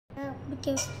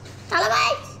Okay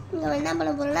Thalaivai இங்கே என்ன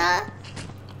பண்ண போகிறோம்னா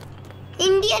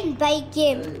இந்தியன் பைக்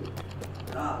கேம்.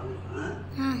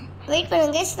 வெயிட்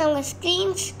பண்ணுங்க கைஸ், நான் உங்கள்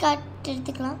ஸ்க்ரீன்ஷாட்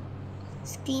எடுத்துக்கலாம்.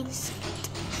 ஸ்க்ரீன்ஷாட்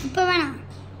இப்போ வேணாம்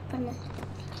பண்ணு,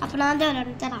 அப்போ நான் தான்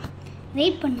விளையாடுறேன் தரா.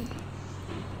 வெயிட் பண்ணு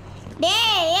டே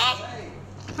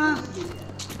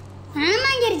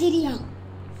சரியா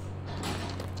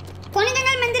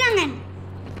கொனைதங்கள் வந்துடுறாங்க.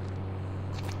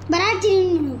 பராட்சி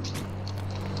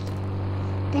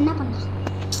என்ன பண்ண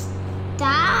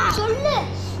சொல்லு,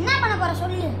 என்ன பண்ண போற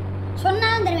சொல்லு,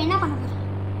 சொன்னாலும் தருவேன். என்ன பண்ண போற,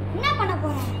 என்ன பண்ண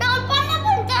போற, நான் பண்ண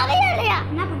போறேன் தெரியலையா,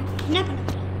 என்ன பண்ண போற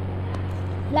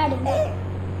விளையாடு.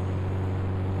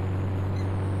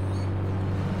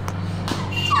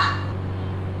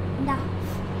 இந்தா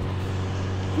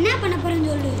என்ன பண்ண போறேன்னு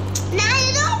சொல்லு. நான்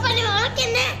ஏதோ பண்ணுவேன், உனக்கு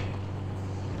என்ன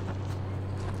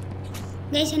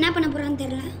கைஸ் என்ன பண்ண போறான்னு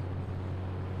தெரியல.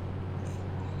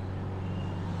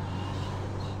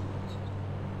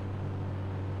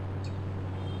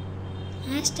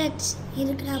 ஹேஷ்டாக்ஸ்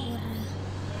இருக்குடா போடுற.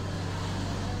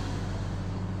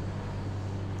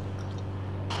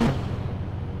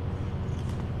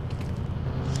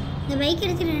 இந்த பைக்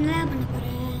எடுத்துட்டு என்னடா பண்ண போற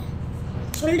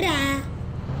சொல்றா.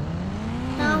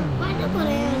 நான் பண்ண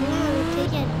போறேன்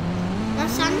தெரியாது,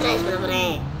 நான் சன்ரைஸ் பண்ண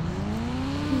போறேன்.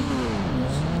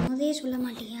 அதே சொல்ல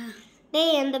மாட்டியா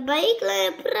டேய், அந்த பைக்ல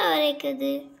எப்படா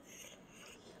வரைக்குது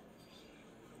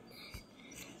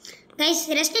கைஸ்.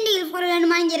 ரெஸ்டன்ட் ஈவில் 4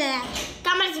 வேணுமாங்கிற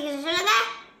கமெண்ட் செக்ஷன் சொல்லுங்க.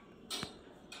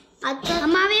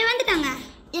 அம்மாவே வந்துட்டாங்க.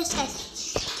 எஸ் கைஸ்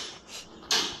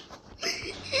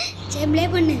சரி ப்ளே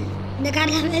பண்ணு. இந்த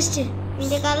கார்லாம் வேஸ்ட்டு,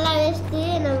 இந்த கார்லாம் வேஸ்ட்டு.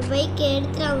 நம்ம பைக்கை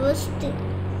எடுத்துலாம் வேஸ்ட்டு.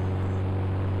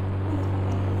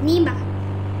 நீம்பா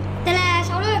இதில்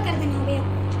சவுள வைக்கிறது நிறைய.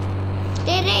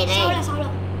 சவுள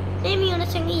ரேமியோட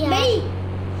சங்கியா பை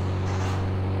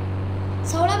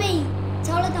சவுள பை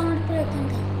சவுள தமிழ் போய்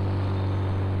வைக்காங்க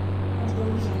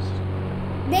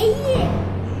வெய்யே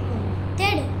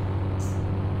தேடு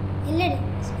இல்லடி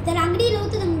இதெல்லாம் अंगड़ी लो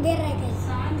तो तुम देर रह गए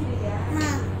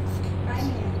हां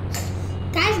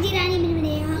काश की रानी में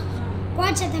बनेगा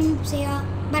कौन सा तुम से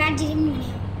बरात जी में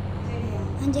बनेगा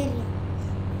अंजलिया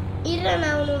इरा ना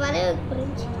उन वाले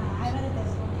पुरंज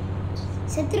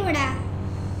शत्रुवड़ा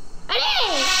अरे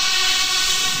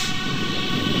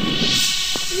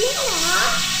இல்லடா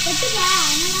செத்துடா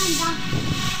என்னடா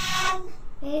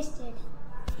வேஸ்டட்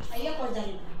ஐயா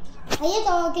போடுறாரு ஐயா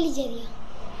தோக்கலி சரியா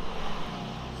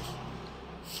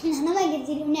நானா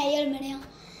गिरती हूं ने ஐயா मैंने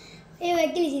ये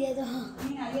वकील சரியா तो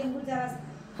நீ ஐயா குடுறாரா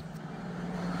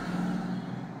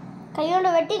கையோட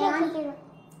வெட்டி கட்டிடுறோம்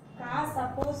கா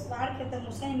சப்போஸ் வார்க்கத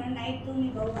முசை मैं नाइट तू मी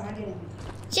बहुत आगे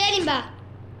சரிம்பா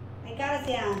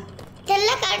ஐகாரசியா தெல்ல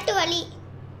கரெக்ட் வலி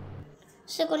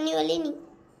சோ கொன்னி வலி நீ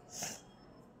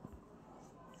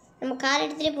நம்ம கார்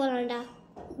எடுத்துட்டே போறோம்டா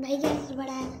பைக் எடுத்து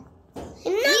போடா.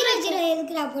 என்ன வச்சிர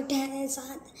எதுக்குடா போட்ட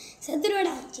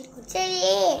சதுரோடா வச்சிருக்கு. சரி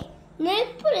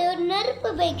நெருப்பு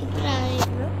பைக் போறாங்க.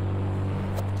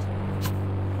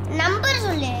 நம்பர்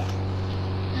சொல்லு,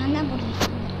 நான் தான் போடுறேன்.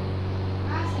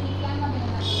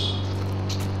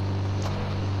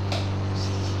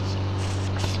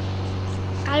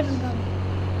 கால் பண்ணுறோம்.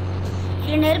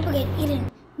 இல்லை நெருப்பு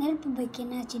பைக்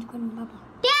என்ன வச்சிருக்கோன்னு பார்ப்போம்.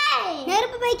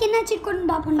 நெருப்பு பைக் என்ன வச்சிருக்கோன்னு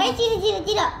பார்ப்போம். பைக்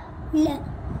ஜீரோ இல்லை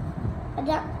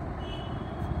அதான்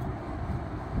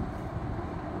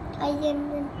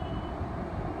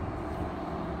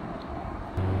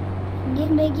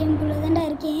இந்தியன் பைக் கேம்குள்ளே தான்டா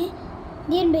இருக்கேன்.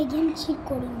 இந்தியன் பைக் கேம் சீட்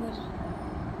கோடுன்னு போடுறேன்.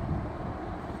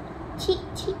 C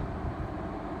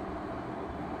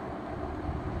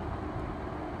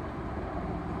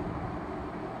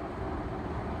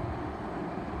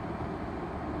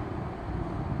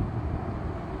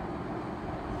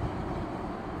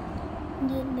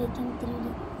Indian Baking 3D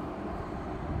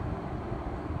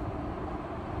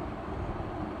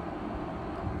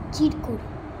cheat code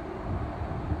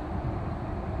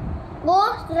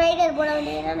Ghost Rider போட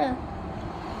வேண்டியதுதானே.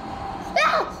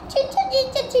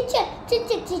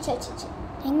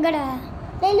 எங்கடா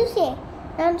லூசி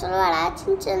நான் சொல்லுவாடா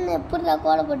சின்சன் எப்படிடா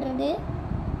கோட போட்டுறது.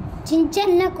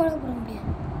 சின்சன்னா கோட போட முடியாது.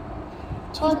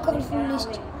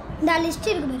 லிஸ்ட் இந்த லிஸ்ட்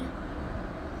இருக்கு பாரு,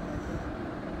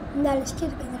 இந்த லிஸ்ட்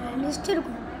இருக்கு, இந்த லிஸ்ட்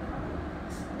இருக்கும்.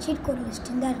 சீட் கோட்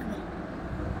லிஸ்ட் இந்த இருக்கு.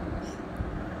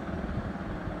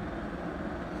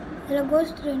 இதில்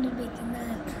கோஸ்ட் ரைடர் பைக் இந்த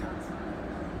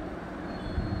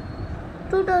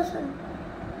 2000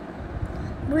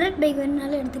 புல்லட் பைக்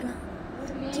வேணுனாலும் எடுத்துக்கலாம்.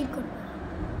 சீட் கோட்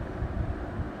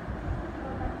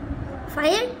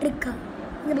ஃபயர் ட்ரிக்கா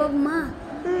இது பார்ப்போமா.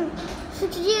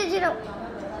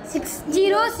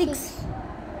 606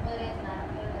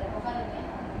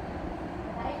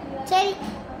 சரி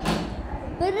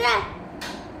விடுற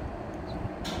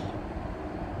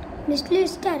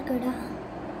மிஸ்லிஸ்டா இருக்குடா.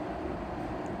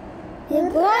 இது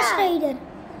கோஸ்ட் ரைடர்.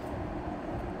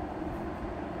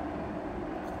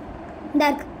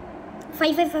 டார்க்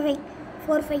 5555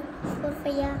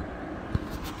 45 யா?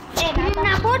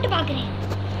 நான் போட்டு பார்க்குறேன்.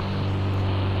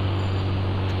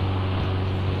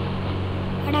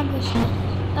 அடா கோஸ்ட்.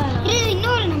 இது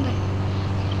இன்னொரு நம்பர்.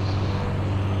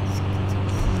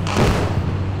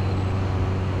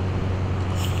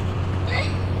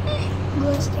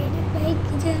 Cost rider bike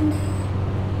ஜாண்டா.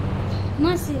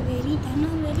 மாசு வெரி தனா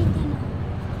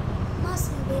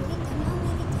மாசு வெரி தனா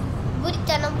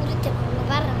புரித்தனம்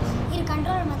வர இரு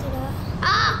கண்ட்ரோல் மாத்திடா.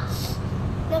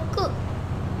 நக்கு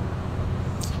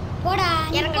போடா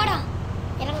போடா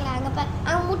இறங்கல. அங்கே பாரு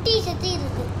அங்கே முட்டி செத்து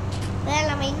இருக்கு. வேலை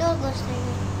நம்ம இன்னொரு கோஸ்ட்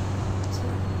ரைடர்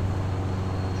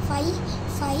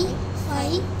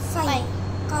 555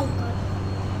 கால்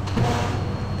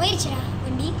போயிடுச்சுடா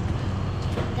வண்டி.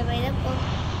 இந்த மாதிரி தான் போ.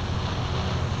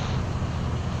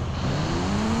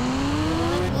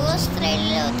 கோஸ்ட்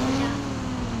ரைடில் ஒத்துட்டா.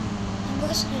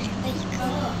 Cost rider bike.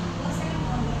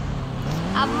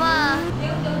 அம்மா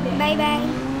பை பை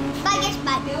கைஸ்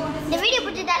பை. இந்த வீடியோ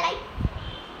பிடிச்சதா லைக்.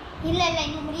 இல்லை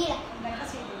இன்னும் முடியல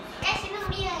கைஸ், இன்னும்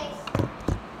முடியல கைஸ்.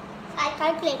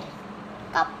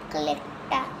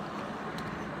 கால்குலேட்டா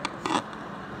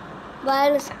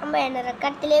பாரு சாம்பா என்ன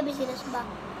ரெக்கார்ட்லேயே பேசிடு சுபா.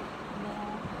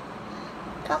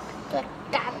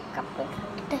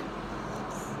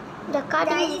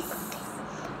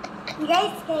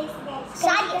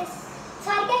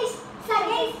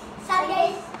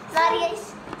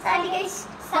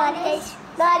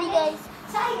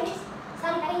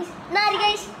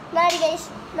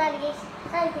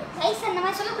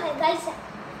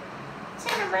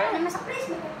 நம்ம சர்ப்ரைஸ்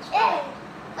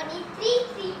பண்ணி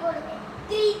 3 போடுங்க.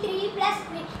 3 plus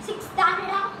 3 6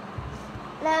 தானடா.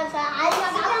 நான்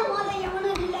அதுக்காக மோத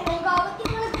எவனும் இல்ல. எனக்கு அவத்தி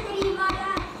உங்களுக்கு தெரியுமாடா?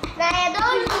 நான் ஏதோ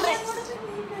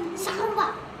சாம்பா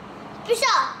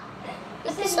பிசா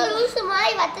லூசு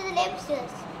மாதிரி வத்ததுலே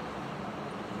பிசஸ்.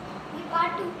 நீ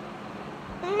பாட்டு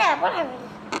என்ன போறாங்க?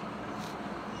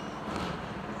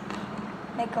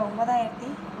 Like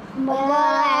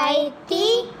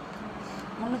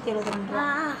 9372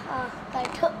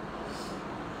 correct.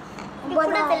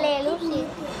 இப்போதல்லே லூசு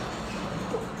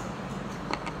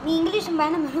நீ இங்கிலீஷ்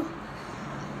வேணும்.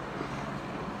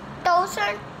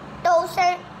 1000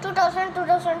 2000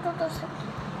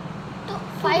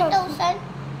 5000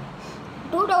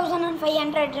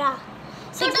 2500 ரா.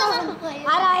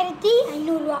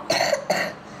 6500 ரூபா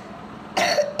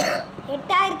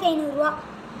 8500 ரூபா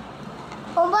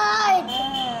 9000.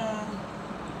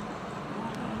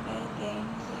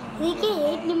 இதுக்கே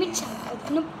 8 நிமிஷம்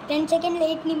இன்னும் 10 செகண்ட்ல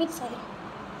 8 நிமிஷம் ஆகும்.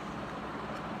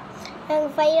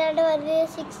 நாங்கள் 500 வருது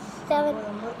 6 7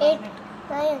 8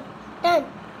 9 10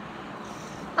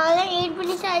 அதெல்லாம் 8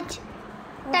 minutes ஆச்சு.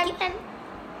 10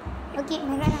 ஓகே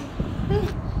மகனா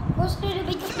poster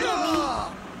bike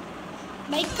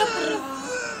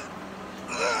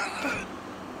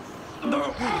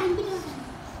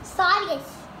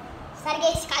sorry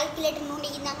guys calculator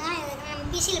நோண்டிக்கிட்டாங்க. நம்ம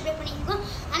பிசியில் ப்ளே பண்ணியிருக்கோம்.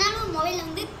 ஆனாலும் மொபைலில்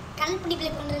வந்து கனெக்ட் பண்ணி ப்ளே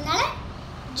பண்ணுறதுனால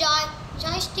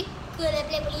ஜாய்ஸ்டிக்கில்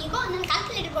ப்ளே பண்ணியிருக்கோம். அதனால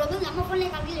கால்குலேட்டர் போடும்போது நம்ம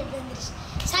ஃபோன்லேயே கால்குலேட்டர் வந்துருச்சு.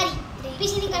 சாரி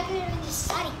பிசிலையும் கால்குலேட்டர் வந்துருச்சு.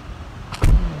 சாரி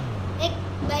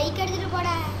பைக் எடுத்துகிட்டு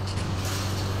போடா.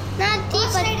 நான்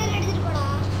ரைடர் எடுத்துகிட்டு போடா.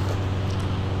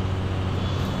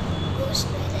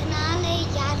 கோஸ்ட் ரைடர்னால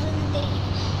யாருன்னு தெரியும்.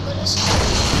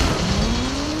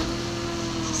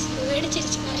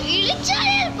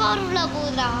 இடிச்சாலே பவர்ஃபுல்லா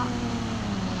போகுதா.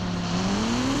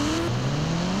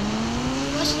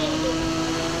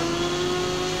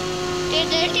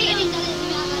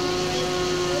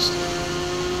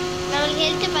 நம்மளுக்கு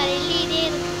ஹெல்த் பாரு இதே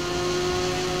இருக்கு.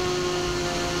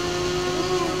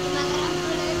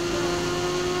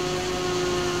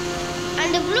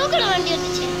 அந்த ப்ளூ கலர் வண்டி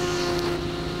வந்துச்சு.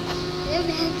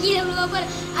 கீழே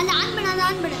அந்த ஆன் பண்ண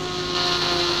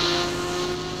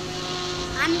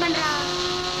ஆன் பண்றா.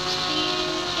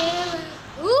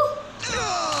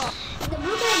 இந்த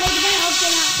ப்ளூ கலர் பைக் தான்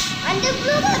ஓகேனா. அந்த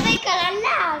ப்ளூ கலர் பைக்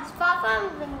நல்லா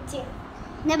பர்ஃபார்மன்ஸ் பண்ணுச்சு.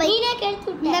 இந்த பைக்னே கேட்டு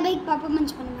விட்டு இந்த பைக்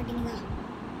பர்ஃபார்மன்ஸ் பண்ண மாட்டேங்குதா?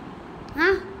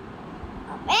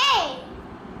 ஏய்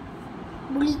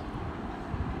புலி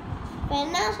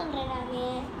என்ன சொல்றேன் நானே.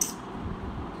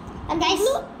 அந்த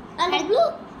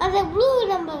ப்ளூ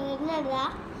நம்பர் என்னடா?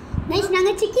 நைஸ்.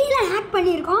 நாங்கள் சிக்கியில ஹேக்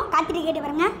பண்ணியிருக்கோம். காத்திரி கேட்டு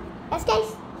பாருங்க. S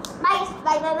guys bye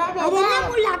by by by. அது என்ன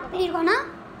மூடில் ஹேக் பண்ணியிருக்கோன்னா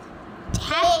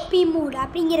ஹாப்பி மூட்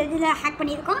அப்படிங்கிறதுல ஹேக்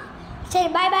பண்ணியிருக்கோம். சரி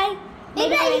பை பை.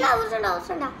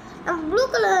 அவசரம்டா நம்ம ப்ளூ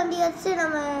கலர் வண்டி வச்சு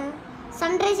நம்ம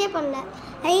சன்ரைஸே பண்ணல.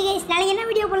 ஐ கைஸ் நாளைக்கு என்ன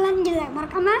வீடியோ போடலாம்னு சொல்லுங்க.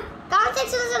 மறக்காம காமெண்ட்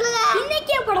செக்ஷனில் சொல்லுங்கள்.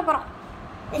 இன்னைக்கே போட போகிறோம்.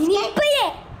 இப்பயே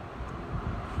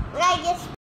guys